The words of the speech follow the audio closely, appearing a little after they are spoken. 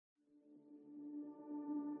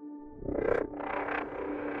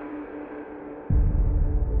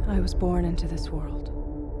I was born into this world,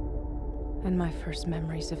 and my first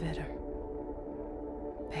memories of it are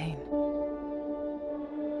pain.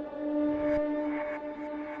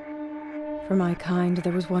 For my kind,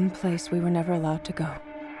 there was one place we were never allowed to go.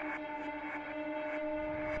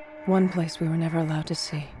 One place we were never allowed to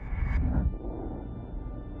see.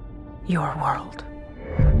 Your world.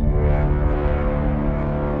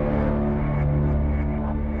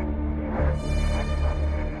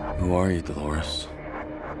 Who are you, Dolores?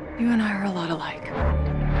 You and I are a lot alike.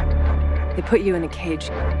 They put you in a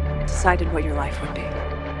cage, decided what your life would be.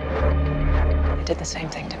 They did the same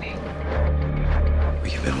thing to me.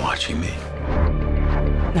 You've been watching me.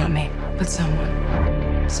 Not me, but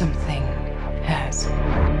someone. Something has.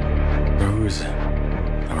 Who is it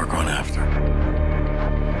that we're going after?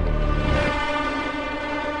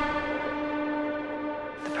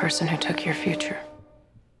 The person who took your future.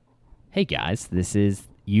 Hey guys, this is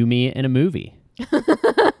You, Me, and a Movie.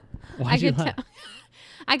 Why'd you laugh?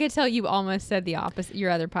 I could tell you almost said the opposite. Your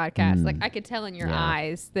other podcast, like I could tell in your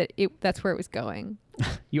eyes that that's where it was going.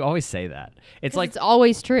 You always say that. It's like it's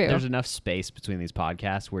always true. There's enough space between these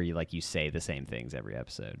podcasts where you say the same things every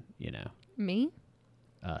episode. You know, me,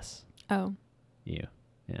 us, oh, you.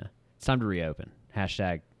 Yeah, it's time to reopen.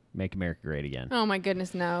 Hashtag Make America Great Again. Oh my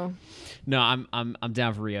goodness, no. No, I'm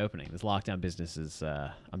down for reopening. This lockdown business is.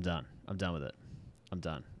 I'm done. I'm done with it. I'm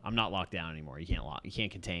done. I'm not locked down anymore. You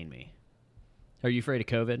can't contain me. Are you afraid of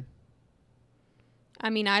COVID? I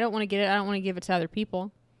mean, I don't want to get it. I don't want to give it to other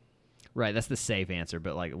people. Right, that's the safe answer.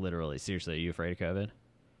 But like, literally, seriously, are you afraid of COVID?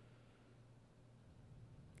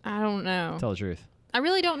 I don't know. Tell the truth. I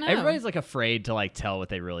really don't know. Everybody's like afraid to like tell what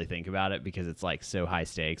they really think about it because it's like so high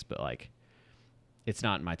stakes. But like, it's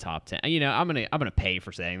not in my top 10. You know, I'm gonna pay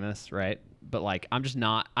for saying this, right? But like, I'm just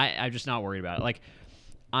not. I'm just not worried about it. Like,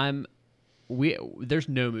 there's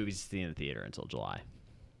no movies to see in the theater until July.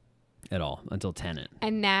 At all, until Tenet.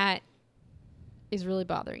 And that is really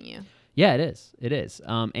bothering you. Yeah, it is. It is.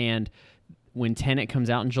 And when Tenet comes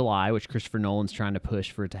out in July, which Christopher Nolan's trying to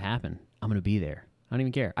push for it to happen, I'm going to be there. I don't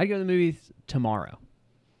even care. I'd go to the movies tomorrow.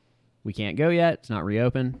 We can't go yet. It's not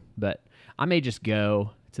reopened. But I may just go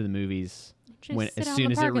to the movies as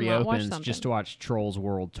soon as it reopens just to watch Trolls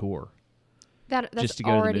World Tour. That's just to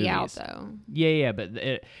go already to the out, movies. though. Yeah, but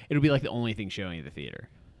it'll be like the only thing showing at the theater.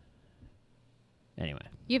 Anyway.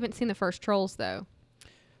 You haven't seen the first Trolls, though.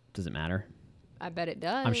 Does it matter? I bet it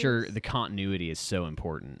does. I'm sure the continuity is so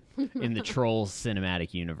important in the Trolls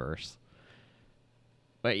cinematic universe.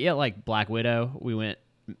 But yeah, like Black Widow, we went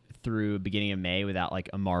through beginning of May without like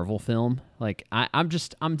a Marvel film. Like I'm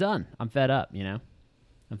done. I'm fed up, you know?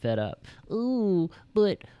 I'm fed up. Ooh,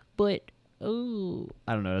 but ooh.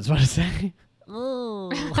 I don't know what I was about to say. Oh.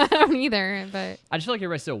 I don't either, but I just feel like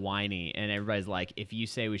everybody's so whiny, and everybody's like, if you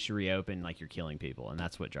say we should reopen, like, you're killing people, and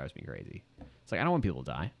that's what drives me crazy. It's like, I don't want people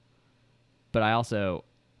to die. But I also,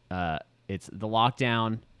 it's the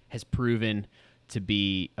lockdown has proven to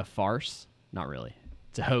be a farce. Not really.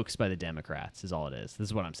 It's a hoax by the Democrats is all it is. This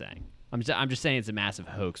is what I'm saying. I'm just saying it's a massive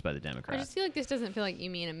hoax by the Democrats. I just feel like this doesn't feel like you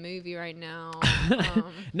mean a movie right now.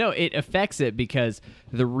 No, it affects it because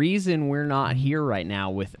the reason we're not here right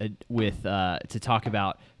now to talk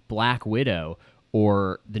about Black Widow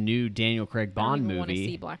or the new Daniel Craig Bond movie want to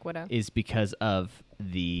see Black Widow. Is because of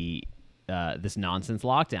the this nonsense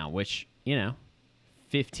lockdown, which, you know,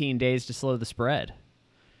 15 days to slow the spread.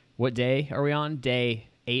 What day are we on? Day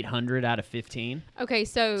 800 out of 15? Okay,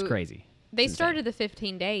 so it's crazy. They started the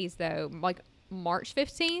 15 days, though, like March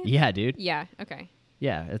 15th? Yeah, dude. Yeah, okay.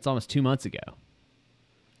 Yeah, it's almost 2 months ago.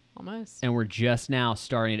 Almost. And we're just now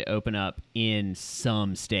starting to open up in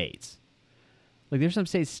some states. Like, there's some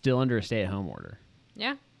states still under a stay-at-home order.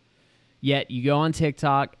 Yeah. Yet, you go on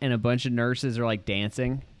TikTok, and a bunch of nurses are, like,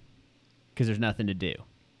 dancing because there's nothing to do.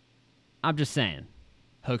 I'm just saying.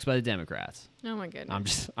 Hoax by the Democrats. Oh, my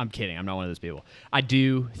goodness. I'm kidding. I'm not one of those people. I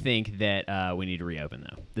do think that we need to reopen,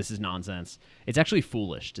 though. This is nonsense. It's actually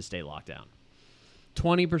foolish to stay locked down.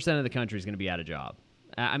 20% of the country is going to be out of job.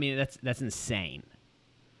 I mean, that's insane.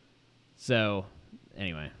 So,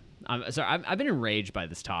 anyway. I've been enraged by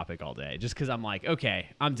this topic all day just because I'm like, okay,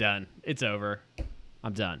 I'm done. It's over.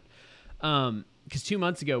 I'm done. Because 2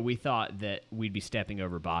 months ago, we thought that we'd be stepping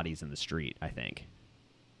over bodies in the street, I think.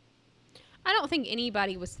 I don't think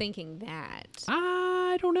anybody was thinking that.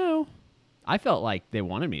 I don't know. I felt like they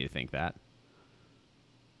wanted me to think that.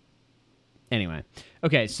 Anyway.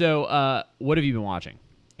 Okay, so what have you been watching,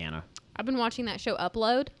 Anna? I've been watching that show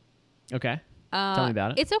Upload. Okay. Tell me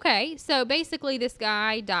about it. It's okay. So basically this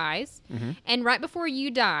guy dies, and right before you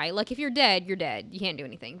die, like if you're dead, you're dead. You can't do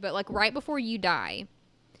anything. But like right before you die,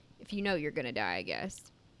 if you know you're going to die, I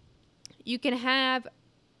guess, you can have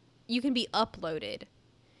you can be uploaded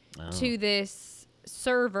to this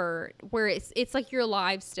server where it's like you're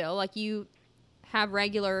alive still, like you have a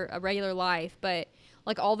regular life, but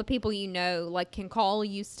like all the people you know like can call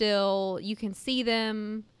you still. You can see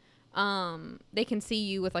them. They can see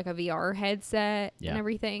you with like a VR headset and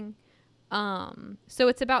everything. So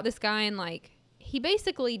it's about this guy, and like he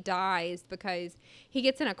basically dies because he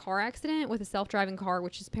gets in a car accident with a self-driving car,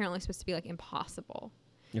 which is apparently supposed to be like impossible.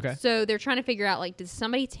 Okay. So they're trying to figure out, like, did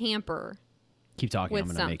somebody tamper? Keep talking. I'm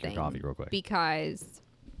going to make your coffee real quick. Because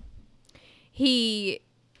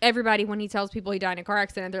everybody, when he tells people he died in a car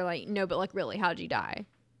accident, they're like, no, but like, really, how'd you die?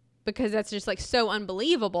 Because that's just like so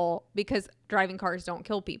unbelievable, because driving cars don't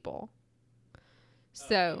kill people.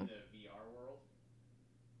 So. In the VR world?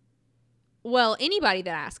 Well, anybody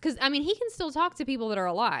that asks. Because, I mean, he can still talk to people that are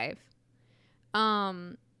alive.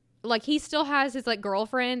 Like, he still has his like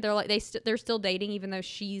girlfriend. They're like they're still dating even though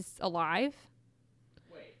she's alive.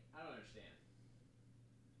 Wait, I don't understand.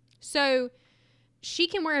 So she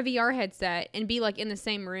can wear a VR headset and be like in the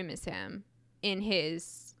same room as him in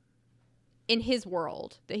his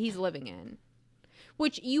world that he's living in,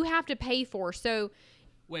 which you have to pay for. So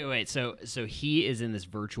wait. So he is in this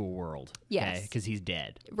virtual world. Yes. Because he's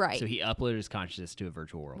dead. Right. So he uploaded his consciousness to a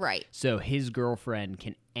virtual world. Right. So his girlfriend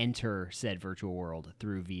can enter said virtual world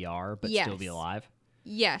through VR, but still be alive?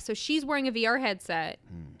 Yeah. So she's wearing a VR headset.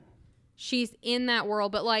 She's in that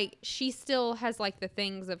world, but like she still has like the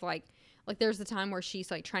things of like there's the time where she's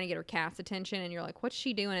like trying to get her cat's attention, and you're like, what's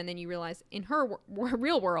she doing? And then you realize in her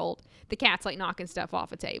real world, the cat's like knocking stuff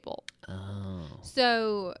off a table. Oh.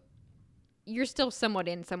 So you're still somewhat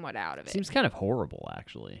in, somewhat out of it. Seems kind of horrible,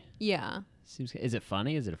 actually. Yeah. Is it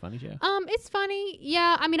funny? Is it a funny show? It's funny.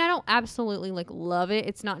 Yeah. I mean, I don't absolutely like love it.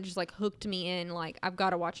 It's not just like hooked me in. Like I've got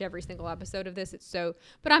to watch every single episode of this.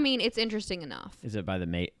 But I mean, it's interesting enough. Is it by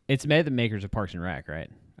it's made the makers of Parks and Rec, right?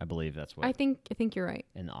 I believe that's what. I think you're right.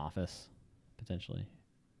 In The Office, potentially.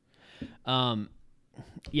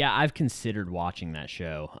 Yeah, I've considered watching that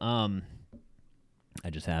show. I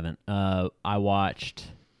just haven't. I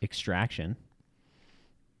watched Extraction,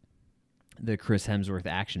 the Chris Hemsworth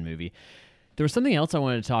action movie. There was something else I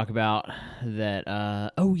wanted to talk about that,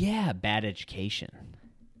 Bad Education.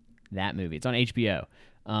 That movie. It's on HBO.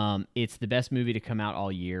 It's the best movie to come out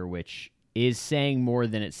all year, which is saying more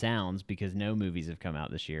than it sounds because no movies have come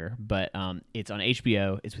out this year. But it's on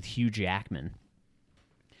HBO. It's with Hugh Jackman.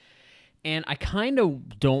 And I kind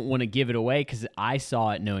of don't want to give it away because I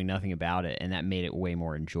saw it knowing nothing about it, and that made it way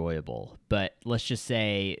more enjoyable. But let's just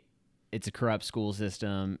say it's a corrupt school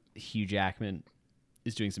system. Hugh Jackman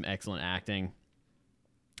is doing some excellent acting.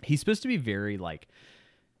 He's supposed to be very, like,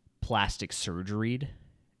 plastic surgeried,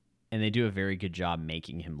 and they do a very good job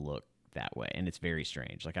making him look that way, and it's very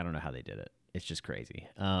strange. Like, I don't know how they did it. It's just crazy.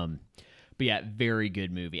 But yeah, very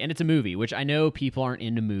good movie. And it's a movie, which I know people aren't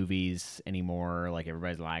into movies anymore. Like,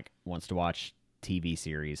 everybody's like, wants to watch TV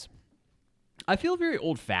series. I feel very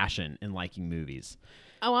old-fashioned in liking movies.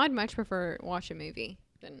 Oh, I'd much prefer watch a movie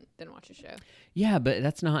than watch a show. Yeah, but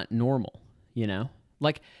that's not normal, you know?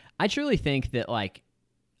 Like, I truly think that, like,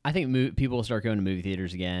 I think people will start going to movie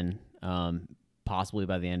theaters again, possibly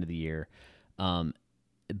by the end of the year.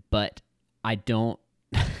 But I don't...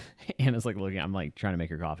 Anna's like looking. I'm like trying to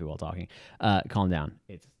make her coffee while talking. Calm down.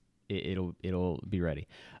 It'll be ready.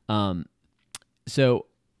 So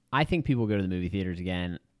I think people go to the movie theaters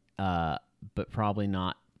again, but probably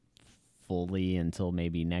not fully until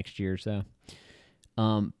maybe next year or so.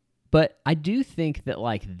 But I do think that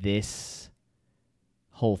like this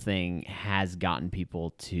whole thing has gotten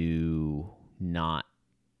people to not.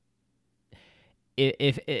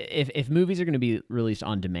 If movies are going to be released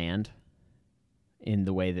on demand in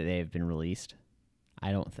the way that they have been released,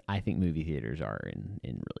 I think movie theaters are in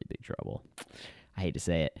really big trouble. I hate to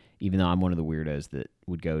say it, even though I'm one of the weirdos that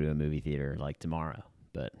would go to a movie theater like tomorrow.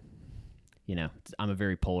 But, you know, I'm a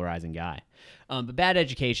very polarizing guy. But Bad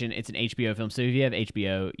Education, it's an HBO film. So if you have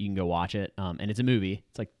HBO, you can go watch it. And it's a movie.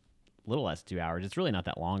 It's like a little less than 2 hours. It's really not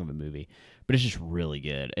that long of a movie, but it's just really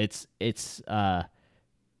good. It's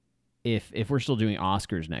if we're still doing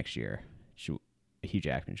Oscars next year, Hugh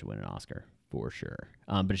Jackman should win an Oscar. For sure.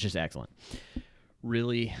 But it's just excellent.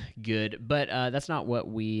 Really good. But that's not what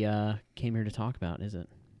we came here to talk about, is it?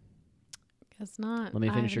 Guess not. Let me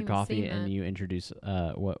finish your coffee and you introduce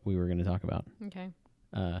what we were going to talk about. Okay.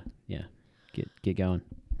 Yeah. Get going.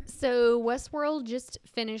 So Westworld just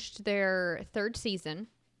finished their 3rd season.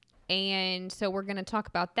 And so we're going to talk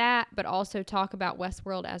about that, but also talk about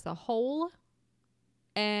Westworld as a whole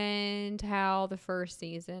and how the 1st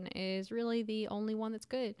season is really the only one that's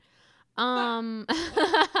good.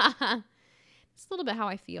 It's a little bit how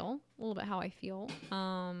I feel.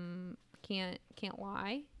 Can't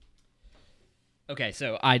lie. Okay,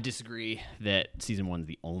 so I disagree that season 1's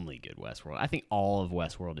the only good Westworld. I think all of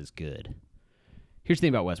Westworld is good. Here's the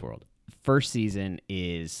thing about Westworld. First season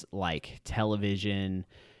is like television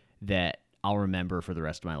that I'll remember for the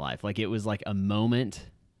rest of my life. Like, it was like a moment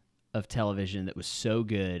of television that was so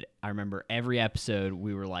good. I remember every episode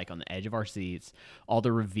we were like on the edge of our seats. All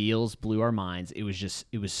the reveals blew our minds. It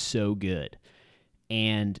was so good.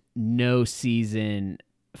 And no season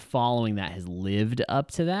following that has lived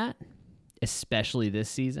up to that, especially this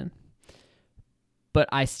season. But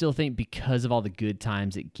I still think because of all the good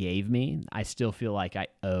times it gave me, I still feel like I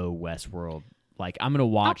owe Westworld. Like, I'm going to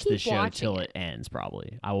watch the show till it ends,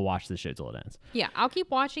 probably. I will watch the show till it ends. Yeah, I'll keep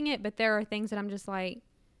watching it, but there are things that I'm just like,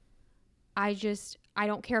 I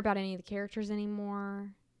don't care about any of the characters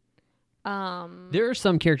anymore. There are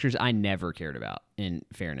some characters I never cared about, in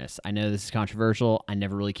fairness. I know this is controversial. I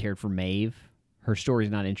never really cared for Maeve. Her story's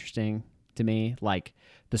not interesting to me. Like,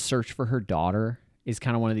 the search for her daughter is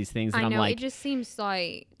kind of one of these things that I'm like... it just seems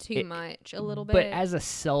like too much, a little bit. But as a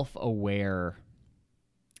self-aware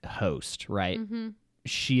host, right,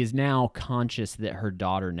 she is now conscious that her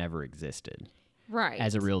daughter never existed. Right.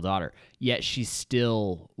 As a real daughter. Yet she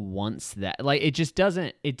still wants that. Like, it just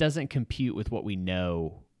doesn't compute with what we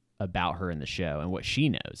know about her in the show and what she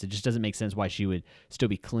knows. It just doesn't make sense why she would still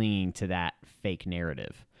be clinging to that fake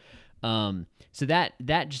narrative. So that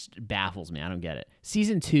just baffles me. I don't get it.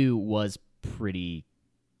 Season 2 was pretty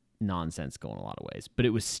nonsensical in a lot of ways, but it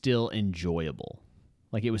was still enjoyable.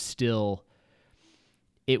 Like, it was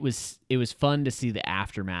fun to see the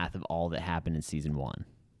aftermath of all that happened in season 1.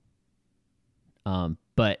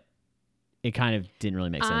 But it kind of didn't really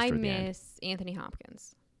make sense. I toward the end. miss Anthony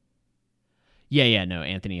Hopkins. Yeah, no,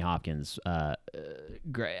 Anthony Hopkins,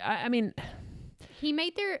 great. I mean, he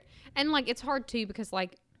made and like, it's hard too because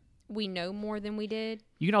like we know more than we did.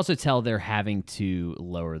 You can also tell they're having to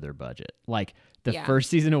lower their budget. Like, the first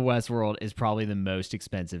season of Westworld is probably the most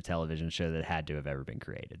expensive television show that had to have ever been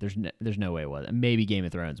created. There's no way it was. Maybe Game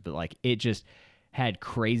of Thrones, but like, it just had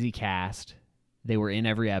crazy cast. They were in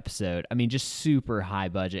every episode. I mean, just super high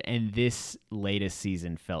budget. And this latest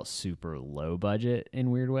season felt super low budget in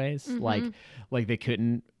weird ways. Like they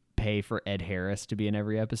couldn't pay for Ed Harris to be in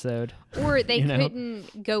every episode. Or they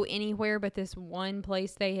couldn't go anywhere but this one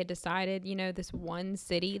place they had decided, this one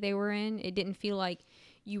city they were in. It didn't feel like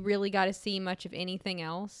you really got to see much of anything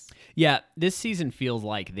else. Yeah, this season feels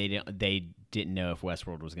like they didn't know if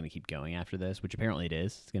Westworld was going to keep going after this, which apparently it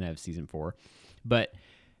is. It's going to have season 4. But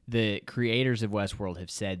the creators of Westworld have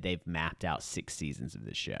said they've mapped out 6 seasons of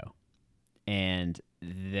this show. And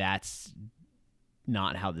that's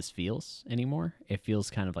not how this feels anymore. It feels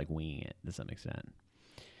kind of like winging it to some extent.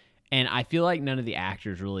 And I feel like none of the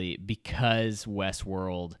actors really, because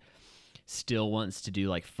Westworld still wants to do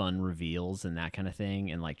like fun reveals and that kind of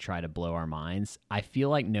thing and like try to blow our minds, I feel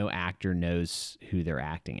like no actor knows who they're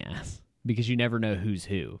acting as, because you never know who's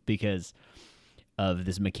who, because of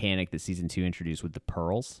this mechanic that season 2 introduced with the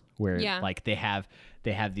pearls, where like they have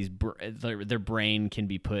these their brain can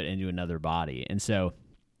be put into another body. And so,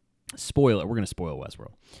 spoiler, we're going to spoil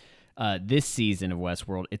Westworld. This season of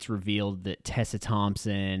Westworld, it's revealed that Tessa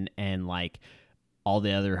Thompson and like all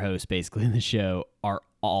the other hosts basically in the show are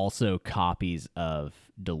also copies of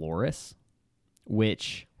Dolores,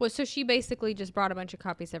 which... Well, so she basically just brought a bunch of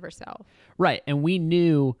copies of herself. Right, and we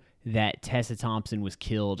knew that Tessa Thompson was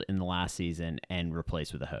killed in the last season and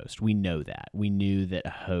replaced with a host. We know that. We knew that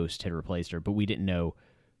a host had replaced her, but we didn't know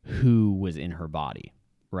who was in her body,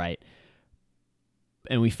 right?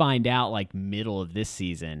 And we find out like middle of this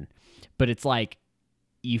season, but it's like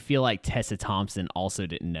you feel like Tessa Thompson also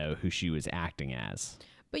didn't know who she was acting as.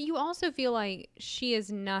 But you also feel like she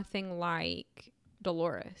is nothing like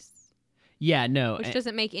Dolores. Yeah, no. Which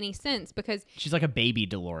doesn't make any sense because... She's like a baby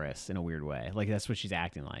Dolores in a weird way. Like, that's what she's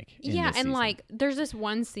acting like. Yeah, and season. Like, there's this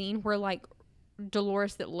one scene where, like,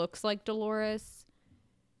 Dolores that looks like Dolores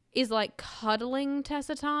is, like, cuddling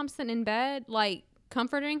Tessa Thompson in bed, like,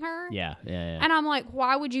 comforting her. Yeah. And I'm like,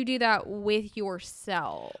 why would you do that with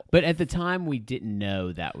yourself? But at the time, we didn't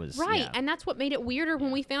know that was... Right, yeah. And that's what made it weirder when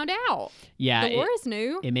we found out. Yeah. Dolores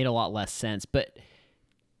knew. It made a lot less sense. But,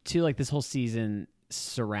 too, like, this whole season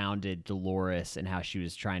surrounded Dolores and how she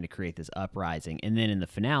was trying to create this uprising, and then in the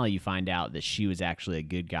finale you find out that she was actually a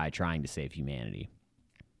good guy trying to save humanity,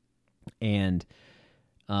 and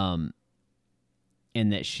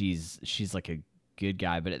that she's like a good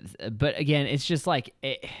guy, but again, it's just like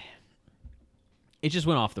it just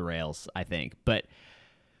went off the rails, I think. But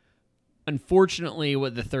unfortunately,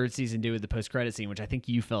 what the third season did with the post-credit scene, which I think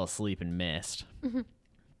you fell asleep and missed,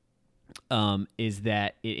 is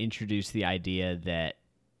that it introduced the idea that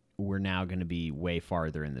we're now going to be way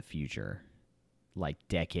farther in the future, like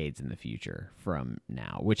decades in the future from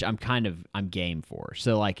now, which I'm game for.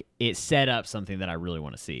 So like it set up something that I really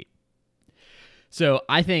want to see. So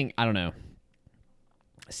I don't know.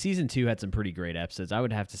 Season 2 had some pretty great episodes. I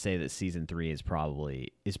would have to say that season 3 is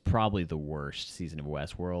probably the worst season of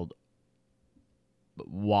Westworld.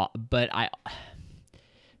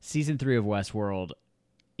 Season 3 of Westworld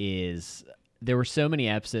there were so many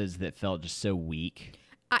episodes that felt just so weak.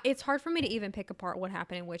 It's hard for me to even pick apart what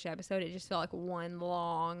happened in which episode. It just felt like one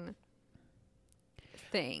long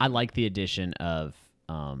thing. I like the addition of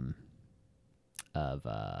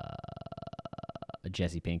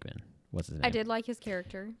Jesse Pinkman. What's his name? I did like his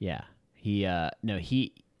character. Yeah.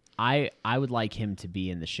 I would like him to be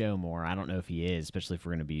in the show more. I don't know if he is, especially if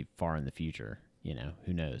we're going to be far in the future.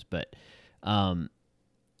 Who knows? But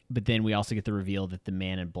then we also get the reveal that the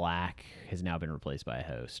man in black has now been replaced by a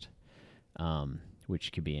host,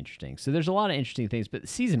 which could be interesting. So there's a lot of interesting things. But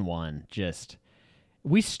season 1,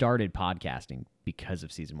 we started podcasting because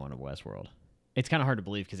of season 1 of Westworld. It's kind of hard to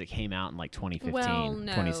believe because it came out in like 2015, well,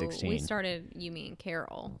 no, 2016. We started You, Me, and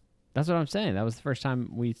Carol. That's what I'm saying. That was the first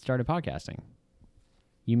time we started podcasting.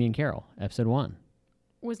 You, Me, and Carol, episode 1.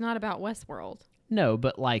 Was not about Westworld. No,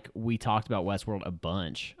 but like we talked about Westworld a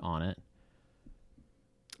bunch on it.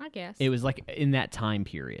 I guess. It was like in that time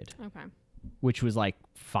period. Okay. Which was like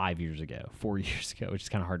 4 years ago, which is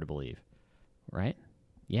kind of hard to believe. Right?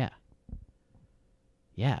 Yeah.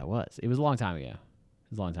 Yeah, it was. It was a long time ago.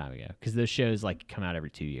 Because those shows like come out every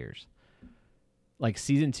 2 years. Like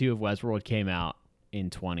season 2 of Westworld came out in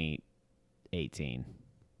 2018.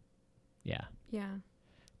 Yeah. Yeah.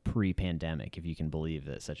 Pre-pandemic, if you can believe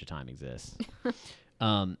that such a time exists.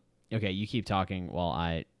 Okay, you keep talking while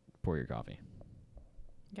I pour your coffee.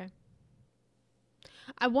 Okay.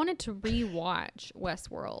 I wanted to rewatch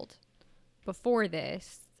Westworld before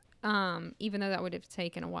this, even though that would have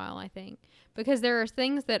taken a while, I think. Because there are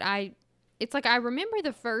things that it's like I remember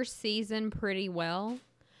the first season pretty well,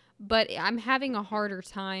 but I'm having a harder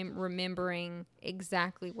time remembering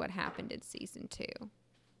exactly what happened in season 2.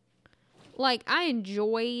 Like, I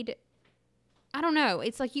don't know.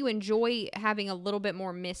 It's like you enjoy having a little bit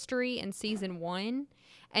more mystery in season 1,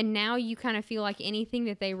 and now you kind of feel like anything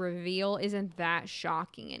that they reveal isn't that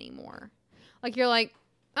shocking anymore. Like, you're like,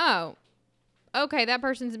 oh, okay, that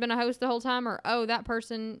person's been a host the whole time, or, oh, that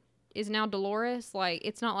person is now Dolores. Like,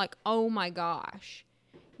 it's not like, oh my gosh.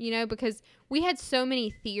 Because we had so many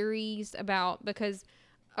theories because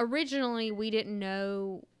originally we didn't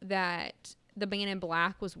know that the man in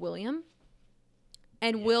black was William.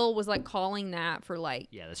 And Will was like calling that for like...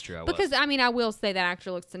 Yeah, that's true. I will say that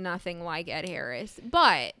actor looks nothing like Ed Harris,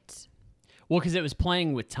 but... Well, because it was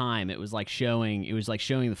playing with time. It was like showing the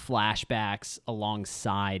flashbacks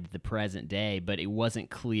alongside the present day, but it wasn't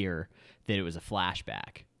clear that it was a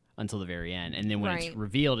flashback until the very end. And then when it's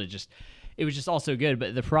revealed, it was just all so good.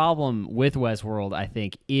 But the problem with Westworld, I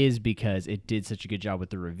think, is because it did such a good job with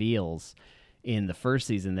the reveals in the first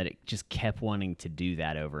season that it just kept wanting to do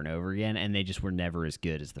that over and over again, and they just were never as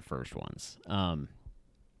good as the first ones.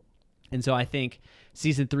 And so I think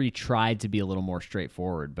season 3 tried to be a little more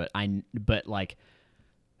straightforward, but I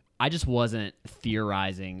just wasn't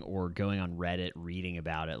theorizing or going on Reddit reading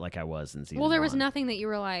about it like I was in season 1. Well, there was nothing that you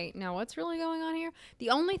were like, now what's really going on here?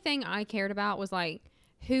 The only thing I cared about was like,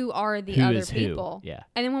 who are the other people? Yeah.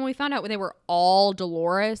 And then when we found out they were all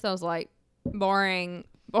Dolores, I was like, boring.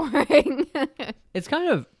 It's kind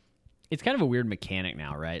of a weird mechanic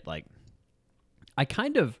now, right? Like, I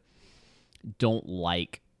kind of don't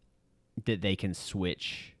like that they can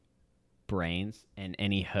switch brains and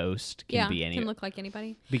any host can be any. Can look like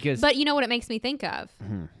anybody. But you know what it makes me think of?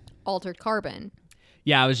 Mm-hmm. Altered Carbon.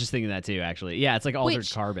 Yeah, I was just thinking that too, actually. Yeah, it's like Altered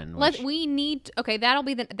Carbon.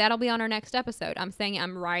 That'll be on our next episode. I'm saying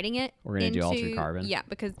I'm writing it. We're gonna do Altered Carbon. Yeah,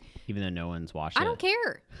 because even though no one's watched it, I don't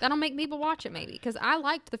care. That'll make people watch it maybe because I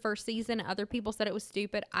liked the first season. Other people said it was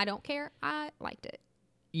stupid. I don't care. I liked it.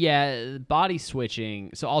 Yeah, body switching.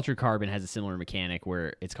 So Altered Carbon has a similar mechanic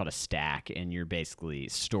where it's called a stack, and you're basically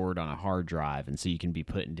stored on a hard drive, and so you can be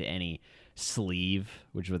put into any sleeve,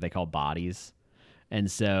 which is what they call bodies. And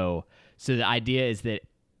so the idea is that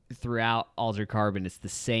throughout Altered Carbon, it's the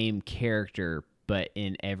same character, but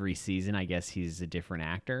in every season, I guess he's a different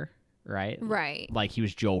actor, right? Right. Like he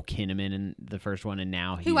was Joel Kinnaman in the first one, and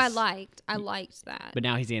now he's... Who I liked. I liked that. But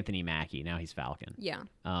now he's Anthony Mackie. Now he's Falcon. Yeah.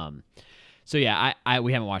 So yeah,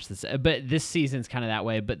 we haven't watched this, but this season's kind of that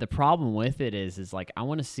way. But the problem with it is like I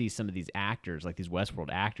want to see some of these actors, like these Westworld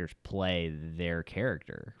actors, play their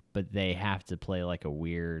character, but they have to play like a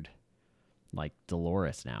weird like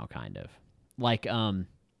Dolores now, kind of like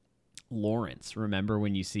Lawrence. Remember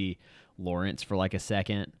when you see Lawrence for like a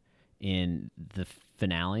second in the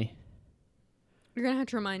finale? You're gonna have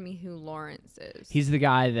to remind me who Lawrence is. He's the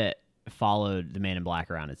guy that followed the Man in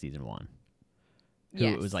Black around in season 1. Who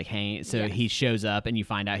Yes. was like hanging. So Yes. he shows up and you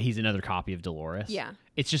find out he's another copy of Dolores. Yeah.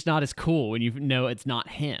 It's just not as cool when you know it's not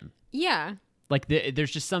him. Yeah. Like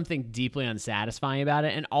there's just something deeply unsatisfying about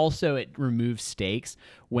it. And also it removes stakes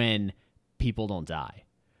when people don't die.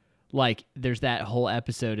 Like there's that whole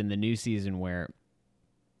episode in the new season where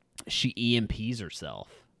she EMPs herself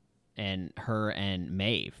and her and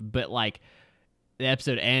Maeve. But like the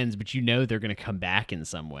episode ends, but you know they're going to come back in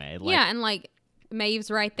some way. Like, yeah, and like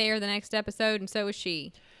Maeve's right there the next episode, and so is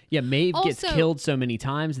she. Yeah, Maeve gets Also- killed so many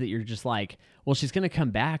times that you're just like, well, she's going to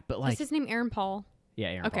come back, but like... What's his name? Aaron Paul. Yeah,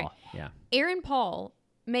 Aaron Okay. Paul. Yeah. Aaron Paul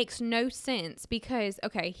makes no sense because,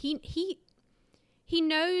 okay, he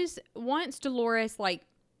knows once Dolores, like,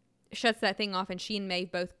 shuts that thing off and she and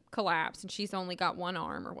Maeve both collapse and she's only got one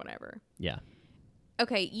arm or whatever. Yeah.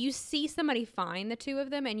 Okay, you see somebody find the two of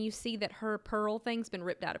them and you see that her pearl thing's been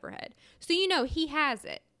ripped out of her head. So you know he has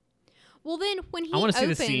it. Well, then when he I want to see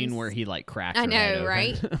the opens- scene where he like cracks I her head know, open.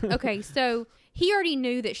 right? Okay, so he already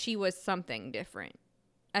knew that she was something different.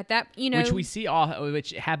 At that, you know, Which we see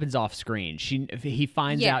which happens off screen. He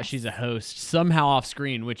finds out Yes. she's a host somehow off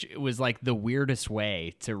screen, which was like the weirdest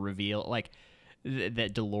way to reveal like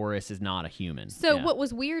that Dolores is not a human. So Yeah. what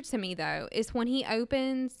was weird to me though is when he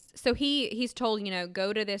opens, so he's told, you know,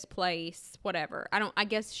 go to this place, whatever. I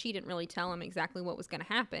guess she didn't really tell him exactly what was going to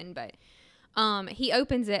happen, but he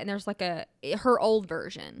opens it and there's like her old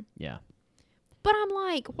version. Yeah. But I'm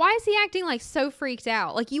like, why is he acting like so freaked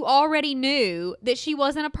out? Like you already knew that she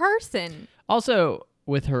wasn't a person. Also,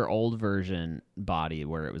 with her old version body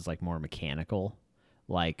where it was like more mechanical,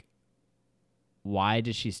 like why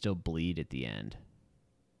does she still bleed at the end?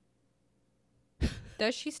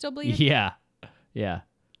 Does she still bleed? Yeah. Yeah.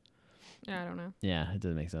 I don't know. Yeah, it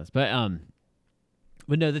doesn't make sense. But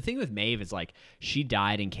no, the thing with Maeve is like she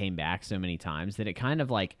died and came back so many times that it kind of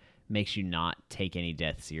like makes you not take any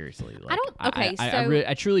death seriously. Like,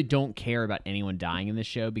 I truly don't care about anyone dying in this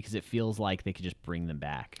show because it feels like they could just bring them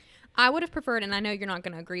back. I would have preferred, and I know you're not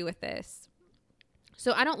going to agree with this.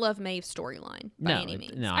 So I don't love Maeve's storyline by any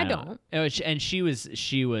means. No, I don't. And she was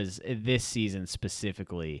this season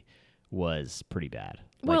specifically was pretty bad.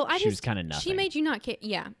 Well, Like, she was kind of nothing. She made you not care.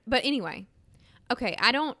 Yeah, but anyway, okay.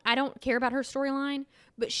 I don't care about her storyline,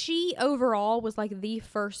 but she overall was like the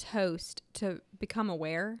first host to become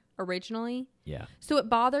aware originally. Yeah. So it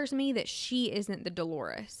bothers me that she isn't the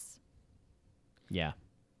Dolores. Yeah.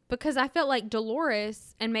 Because I felt like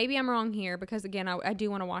Dolores, and maybe I'm wrong here because, again, I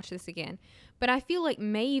do want to watch this again. But I feel like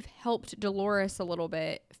Maeve helped Dolores a little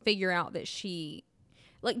bit figure out that she...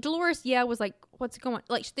 Like, Dolores, was like, what's going on?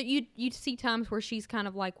 Like, you'd see times where she's kind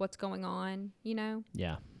of like, what's going on, you know?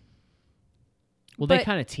 Yeah. Well, But- they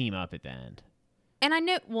kind of team up at the end. And I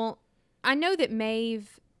know that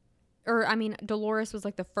Maeve... Dolores was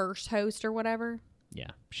like the first host or whatever. Yeah.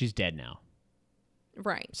 She's dead now,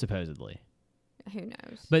 Right. supposedly. Who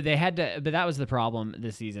knows? But they had to. But that was the problem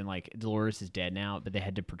this season. Like Dolores is dead now, but they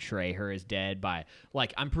had to portray her as dead by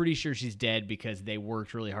like I'm pretty sure she's dead because they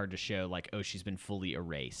worked really hard to show like she's been fully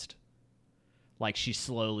erased. Like she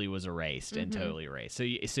slowly was erased and totally erased. So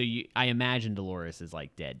I imagine Dolores is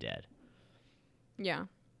like dead. Yeah.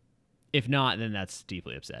 If not, then that's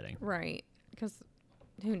deeply upsetting. Right. Because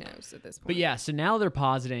who knows at this point? But yeah, so now they're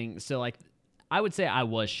positing. So like, I would say I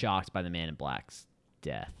was shocked by the Man in Black's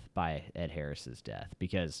death, by Ed Harris's death,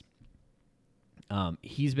 because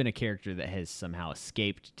he's been a character that has somehow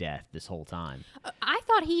escaped death this whole time. I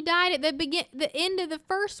thought he died at the end of the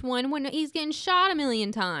first one when he's getting shot a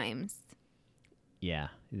million times. Yeah,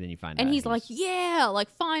 then you find out. And he's like, yeah, like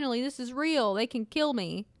finally, this is real. They can kill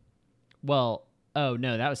me. Well, oh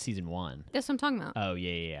no, that was season 1. That's what I'm talking about. Oh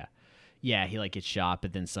yeah. Yeah, he like gets shot,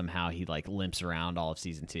 but then somehow he like limps around all of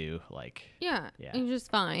season 2. Like, Yeah. Yeah. He's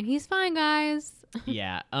just fine. He's fine, guys.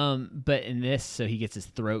 yeah. But in this, so he gets his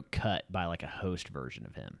throat cut by like a host version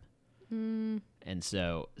of him. And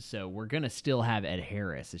so we're gonna still have Ed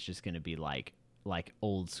Harris. It's just gonna be like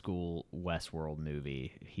old school Westworld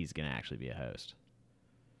movie. He's gonna actually be a host.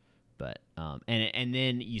 But and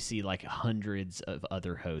then you see like hundreds of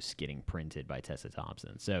other hosts getting printed by Tessa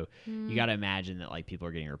Thompson. So you got to imagine that like people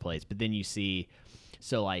are getting replaced. But then you see,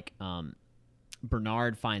 so like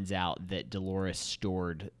Bernard finds out that Dolores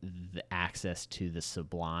stored the access to the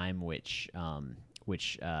Sublime, which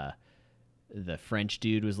the French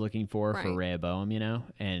dude was looking for Right. Rehoboam, you know,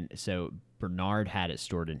 and so Bernard had it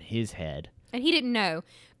stored in his head. And he didn't know.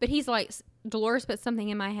 But he's like, Dolores put something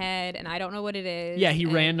in my head, and I don't know what it is. Yeah, he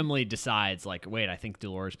randomly decides, like, wait, I think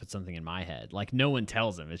Dolores put something in my head. Like, no one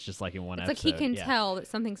tells him. It's just like in one It's episode. like he can tell that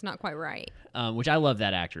something's not quite right. Which I love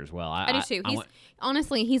that actor as well. I do too.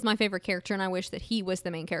 Honestly, he's my favorite character, and I wish that he was the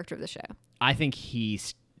main character of the show. I think he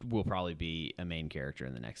will probably be a main character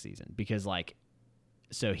in the next season because, like,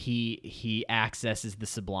 so he accesses the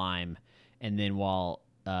Sublime, and then while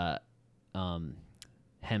Luke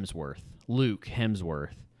Hemsworth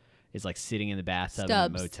is like sitting in the bathtub in a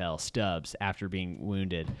motel, Stubbs, after being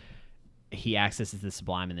wounded, he accesses the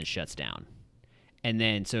Sublime and then shuts down. And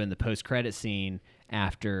then, so in the post-credit scene,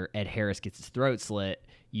 after Ed Harris gets his throat slit,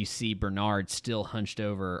 you see Bernard still hunched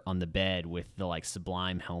over on the bed with the like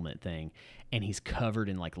Sublime helmet thing, and he's covered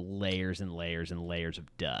in like layers and layers and layers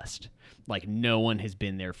of dust. Like no one has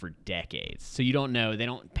been there for decades. So you don't know, they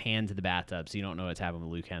don't pan to the bathtub, so you don't know what's happened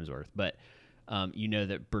with Luke Hemsworth. But you know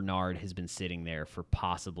that Bernard has been sitting there for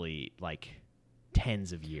possibly like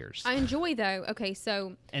tens of years. I enjoy though. Okay,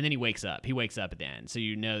 so and then he wakes up. He wakes up at the end, so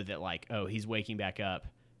you know that like, oh, he's waking back up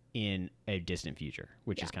in a distant future,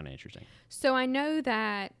 which is kind of interesting. So I know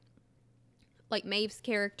that like Maeve's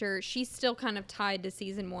character, she's still kind of tied to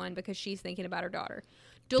season 1 because she's thinking about her daughter.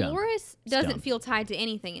 Dolores doesn't feel tied to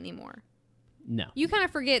anything anymore. No, you kind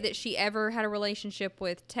of forget that she ever had a relationship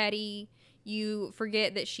with Teddy. You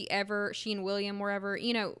forget that she and William were ever,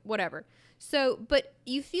 whatever. So, but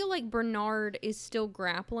you feel like Bernard is still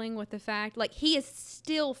grappling with the fact, like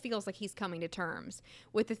still feels like he's coming to terms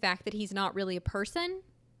with the fact that he's not really a person.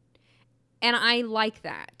 And I like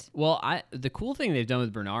that. Well, the cool thing they've done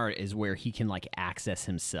with Bernard is where he can like access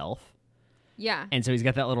himself. Yeah. And so he's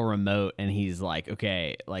got that little remote and he's like,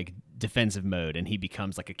 okay, like defensive mode, and he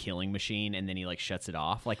becomes like a killing machine, and then he like shuts it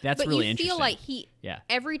off. Like that's really interesting. But you feel like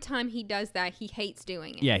every time he does that, he hates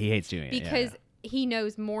doing it. Yeah, he hates doing it. Because he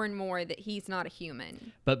knows more and more that he's not a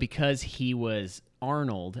human. But because he was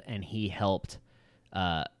Arnold and he helped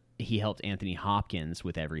Anthony Hopkins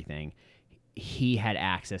with everything, he had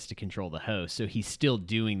access to control the host, so he's still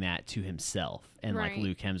doing that to himself and like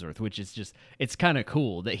Luke Hemsworth, which is just, it's kind of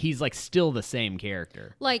cool that he's like still the same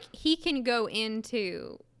character. Like he can go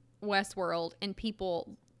into Westworld and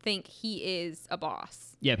people think he is a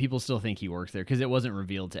boss. Yeah, people still think he works there because it wasn't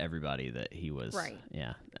revealed to everybody that he was. Right.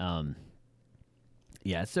 Yeah.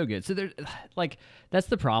 Yeah, it's so good. So there's like, that's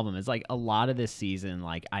the problem. Is like a lot of this season,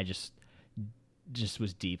 like I just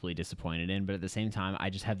was deeply disappointed in, but at the same time, I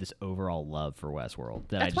just have this overall love for Westworld.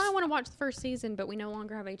 That's why I want to watch the first season, but we no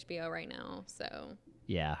longer have HBO right now, so.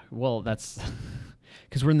 Yeah, well, that's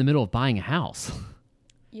because we're in the middle of buying a house.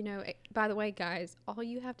 By the way, guys, all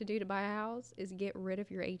you have to do to buy a house is get rid of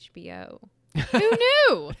your HBO. Who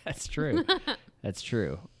knew? That's true. That's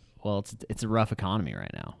true. Well, it's a rough economy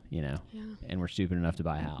right now, Yeah. And we're stupid enough to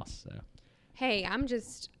buy a house, so. Hey, I'm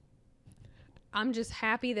just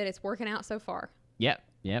happy that it's working out so far.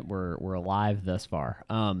 Yep, we're alive thus far.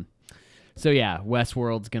 So yeah,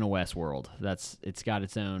 Westworld's gonna Westworld. It's got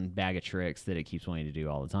its own bag of tricks that it keeps wanting to do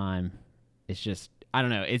all the time. It's just, I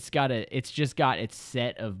don't know. It's just got its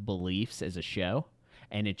set of beliefs as a show,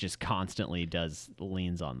 and it just constantly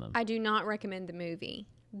leans on them. I do not recommend the movie.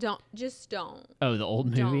 Don't. Oh, the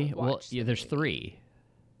old movie? Don't Well, watch yeah, there's 3.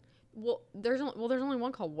 Well, there's only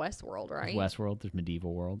one called Westworld, right? There's Westworld, there's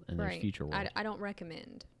Medieval World, and there's Future World. I don't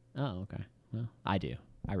recommend. Oh, okay. Well, I do.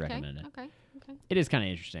 I recommend it. Okay. It is kind of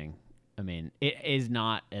interesting. I mean, it is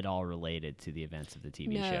not at all related to the events of the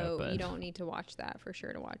TV show. No, you don't need to watch that for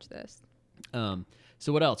sure to watch this.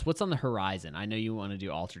 So what else? What's on the horizon? I know you want to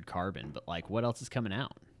do Altered Carbon, but like, what else is coming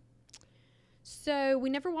out? So we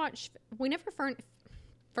never finished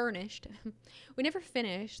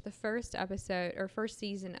the first episode or first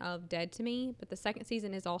season of Dead to Me, but the second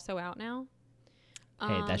season is also out now.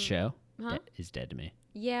 Hey, that show is dead to me.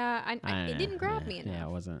 Yeah, it didn't grab me enough. Yeah, it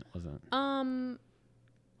wasn't.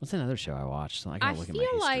 What's another show I watched? So I gotta look at my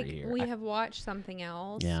feel history like here. we have watched something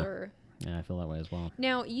else. Yeah, I feel that way as well.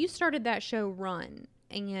 Now, you started that show Run,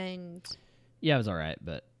 and yeah, it was all right,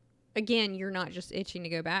 but again, you're not just itching to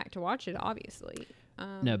go back to watch it, obviously.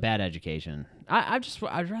 No, Bad Education.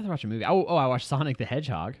 I'd rather watch a movie. I watched Sonic the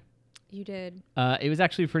Hedgehog. You did. It was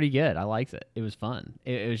actually pretty good. I liked it. It was fun.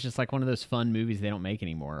 It was just like one of those fun movies they don't make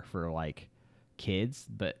anymore for like kids,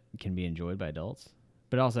 but can be enjoyed by adults.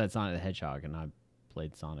 But it also had Sonic the Hedgehog, and I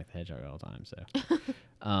played Sonic the Hedgehog all the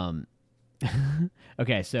time. So,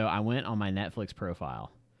 okay. So I went on my Netflix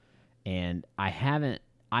profile, and I haven't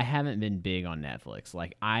been big on Netflix.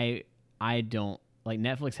 Like I don't like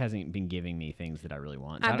Netflix hasn't been giving me things that I really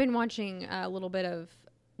want. I've been watching a little bit of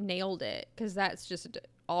Nailed It because that's just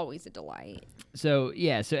always a delight. So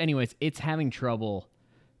yeah. So anyways, it's having trouble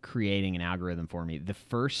creating an algorithm for me. The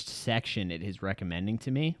first section it is recommending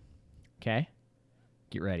to me, okay?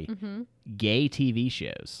 Get ready. Gay TV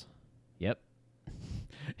shows. Yep.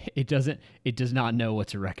 It does not know what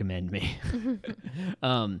to recommend me.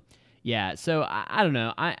 Yeah, so I don't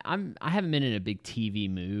know. I haven't been in a big TV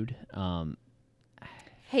mood.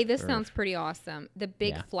 Hey, this sounds pretty awesome. The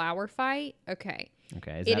big flower fight. Okay.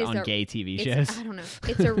 Okay, is that on gay TV shows? I don't know.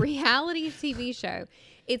 It's a reality TV show.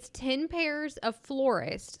 It's 10 pairs of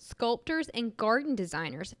florists, sculptors, and garden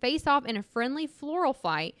designers face off in a friendly floral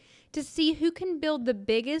fight to see who can build the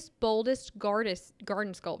biggest, boldest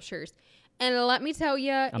garden sculptures. And let me tell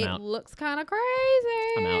you, it looks kind of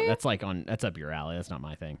crazy. I'm out. That's up your alley. That's not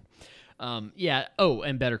my thing. Yeah. Oh,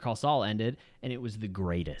 and Better Call Saul ended, and it was the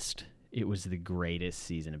greatest. It was the greatest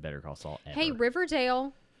season of Better Call Saul ever. Hey,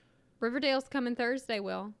 Riverdale. Riverdale's coming Thursday,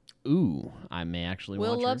 Will. Ooh, I may actually watch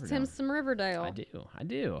Will loves Riverdale. him some Riverdale. I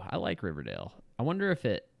do. I like Riverdale. I wonder if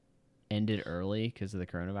it ended early because of the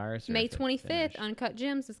coronavirus. May 25th, Uncut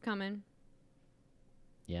Gems is coming.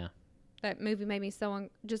 Yeah. That movie made me so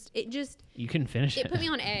you can finish it. It put me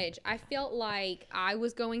on edge. I felt like I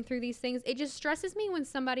was going through these things. It just stresses me when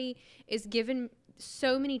somebody is given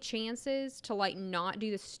so many chances to like not do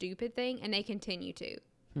the stupid thing and they continue to.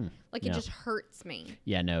 Like it just hurts me.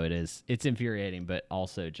 Yeah, no, it is. It's infuriating, but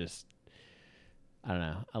also just I don't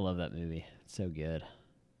know. I love that movie. It's so good.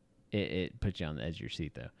 It puts you on the edge of your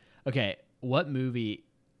seat though. Okay, what movie?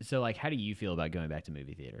 So like, how do you feel about going back to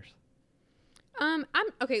movie theaters? I'm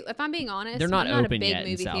okay. If I'm being honest, They're not I'm not open a big yet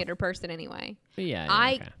in movie South. theater person anyway. Yeah,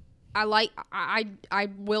 I okay. I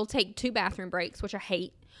will take 2 bathroom breaks, which I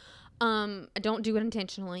hate. I don't do it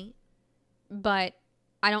intentionally, but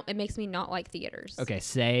it makes me not like theaters. Okay,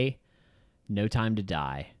 say No Time to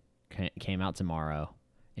Die came out tomorrow,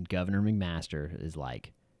 and Governor McMaster is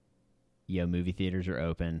like, yo, movie theaters are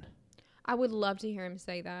open. I would love to hear him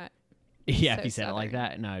say that. Yeah, So if he said it like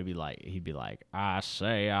Southern. that, no, he'd be like, I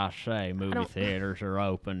say, movie theaters are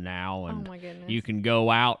open now, and my goodness. you can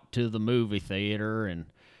go out to the movie theater, and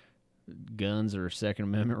guns are a Second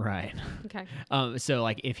Amendment right. Okay. So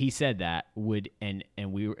like, if he said that,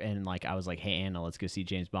 I was like, hey Anna, let's go see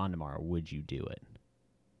James Bond tomorrow. Would you do it?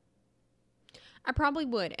 I probably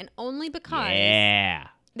would, and only because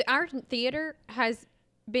our theater has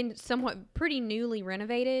been somewhat pretty newly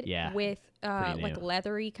renovated. Yeah, with pretty like new.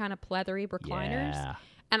 leathery kind of pleathery recliners. Yeah.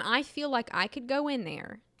 And I feel like I could go in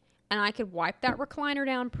there and I could wipe that recliner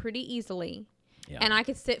down pretty easily. Yeah. And I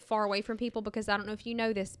could sit far away from people because I don't know if you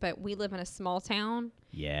know this, but we live in a small town.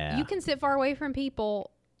 Yeah. You can sit far away from people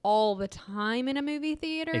all the time in a movie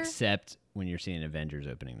theater. Except when you're seeing Avengers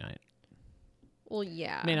opening night. Well,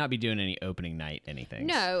 yeah. May not be doing any opening night anything.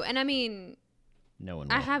 No, and I mean, no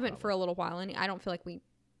one. I will, haven't probably. for a little while, and I don't feel like we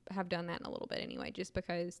have done that in a little bit anyway, just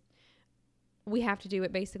because we have to do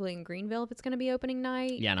it basically in Greenville if it's going to be opening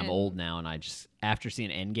night. Yeah, and I'm old now, and I just, after seeing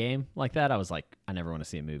Endgame like that, I was like, I never want to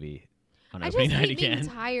see a movie on opening night again. I just hate being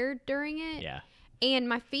tired during it. Yeah. And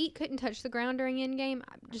my feet couldn't touch the ground during Endgame.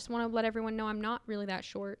 I just want to let everyone know I'm not really that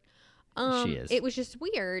short. She is. It was just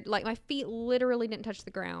weird. Like, my feet literally didn't touch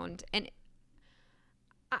the ground. And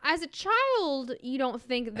as a child, you don't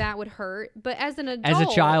think that would hurt. But as an adult... As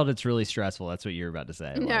a child, it's really stressful. That's what you're about to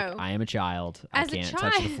say. No. Like, I am a child. I can't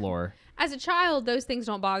touch the floor. As a child, those things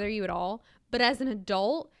don't bother you at all. But as an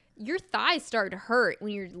adult, your thighs start to hurt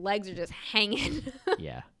when your legs are just hanging.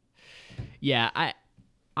 Yeah. Yeah,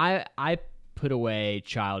 I put away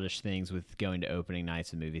childish things with going to opening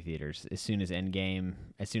nights of movie theaters as soon as I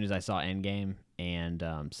saw Endgame, and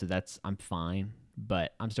so I'm fine,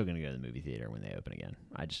 but I'm still gonna go to the movie theater when they open again.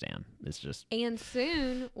 I just am. It's just And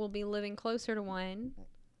soon we'll be living closer to one,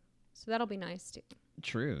 so that'll be nice too.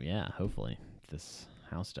 true. Yeah, hopefully if this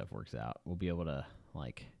house stuff works out, we'll be able to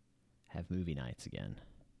like have movie nights again.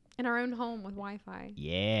 In our own home with Wi-Fi.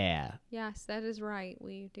 Yeah. Yes, that is right.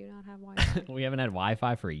 We do not have Wi-Fi. We haven't had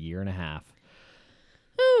Wi-Fi for a year and a half.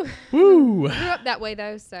 Whew. Woo! Grew up that way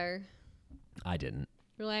though, so I didn't.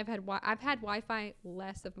 really I've had Wi-Fi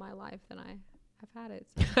less of my life than I have had it.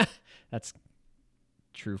 So. That's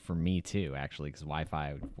true for me too, actually, because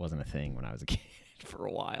Wi-Fi wasn't a thing when I was a kid for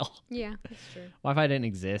a while. Yeah, that's true. Wi-Fi didn't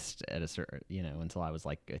exist at a certain, until I was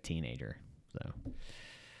like a teenager. So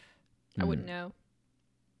I wouldn't know.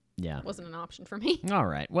 Yeah, It wasn't an option for me. All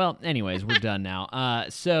right. Well, anyways, we're done now.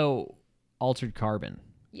 So Altered Carbon.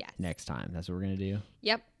 Yes. Next time, that's what we're gonna do.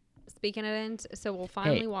 Yep. Speaking of it, so we'll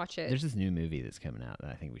finally Hey, watch it. There's this new movie that's coming out that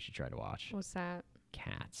I think we should try to watch. What's that?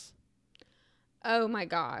 Cats. Oh my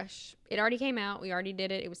gosh. It already came out. We already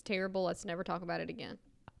did it. It was terrible. Let's never talk about it again.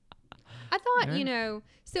 I thought,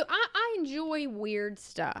 so I enjoy weird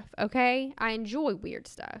stuff, okay? I enjoy weird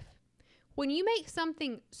stuff. when you make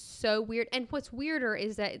something so weird, and what's weirder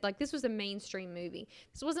is that, like, this was a mainstream movie.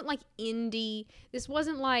 This wasn't like indie. This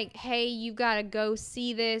wasn't like, hey, you got to go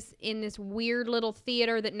see this in this weird little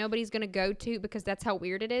theater that nobody's going to go to because that's how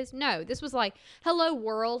weird it is. No, this was like, hello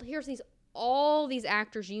world. Here's all these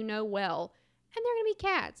actors you know well, and they're going to be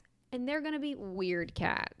cats, and they're going to be weird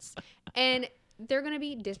cats, and they're going to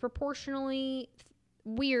be disproportionately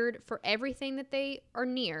weird for everything that they are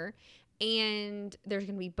near. And there's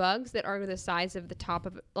going to be bugs that are the size of the top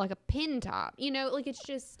of like a pin top. You know, like, it's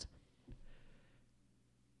just,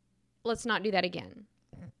 let's not do that again.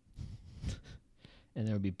 And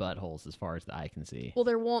there will be buttholes as far as the eye can see. Well,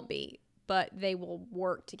 there won't be, but they will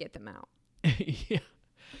work to get them out. Yeah.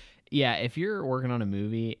 Yeah, if you're working on a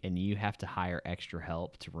movie and you have to hire extra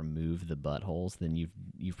help to remove the buttholes, then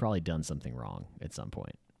you've probably done something wrong at some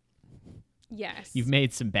point. Yes. You've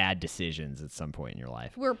made some bad decisions at some point in your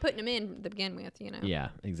life. We're putting them in to begin with, you know. Yeah,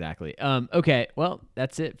 exactly. Okay, well,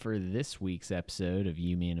 that's it for this week's episode of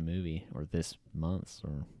You, Me, and a Movie, or this month's.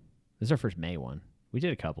 Or this is our first May one. We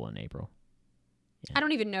did a couple in April. Yeah. I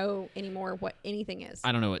don't even know anymore what anything is.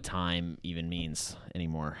 I don't know what time even means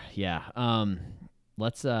anymore. Yeah.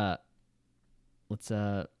 Let's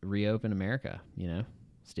reopen America, you know?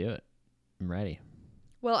 Let's do it. I'm ready.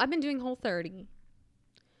 Well, I've been doing Whole30.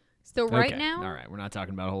 So right Okay. now, All right, we're not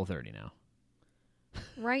talking about Whole30 now.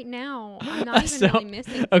 right now, I'm not even really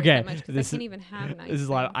missing things that much because I can't even have nice This is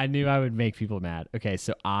a lot. things. I knew I would make people mad. Okay,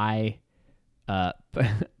 so I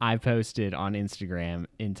posted on Instagram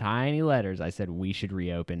in tiny letters. I said we should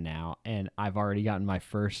reopen now, and I've already gotten my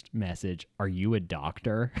first message. Are you a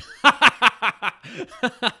doctor?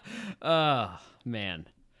 Oh man,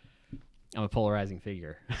 I'm a polarizing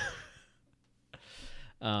figure.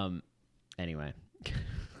 Anyway.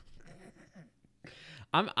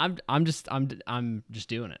 I'm just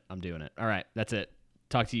doing it. I'm doing it. All right, that's it.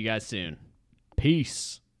 Talk to you guys soon.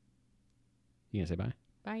 Peace. You gonna say bye?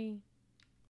 Bye.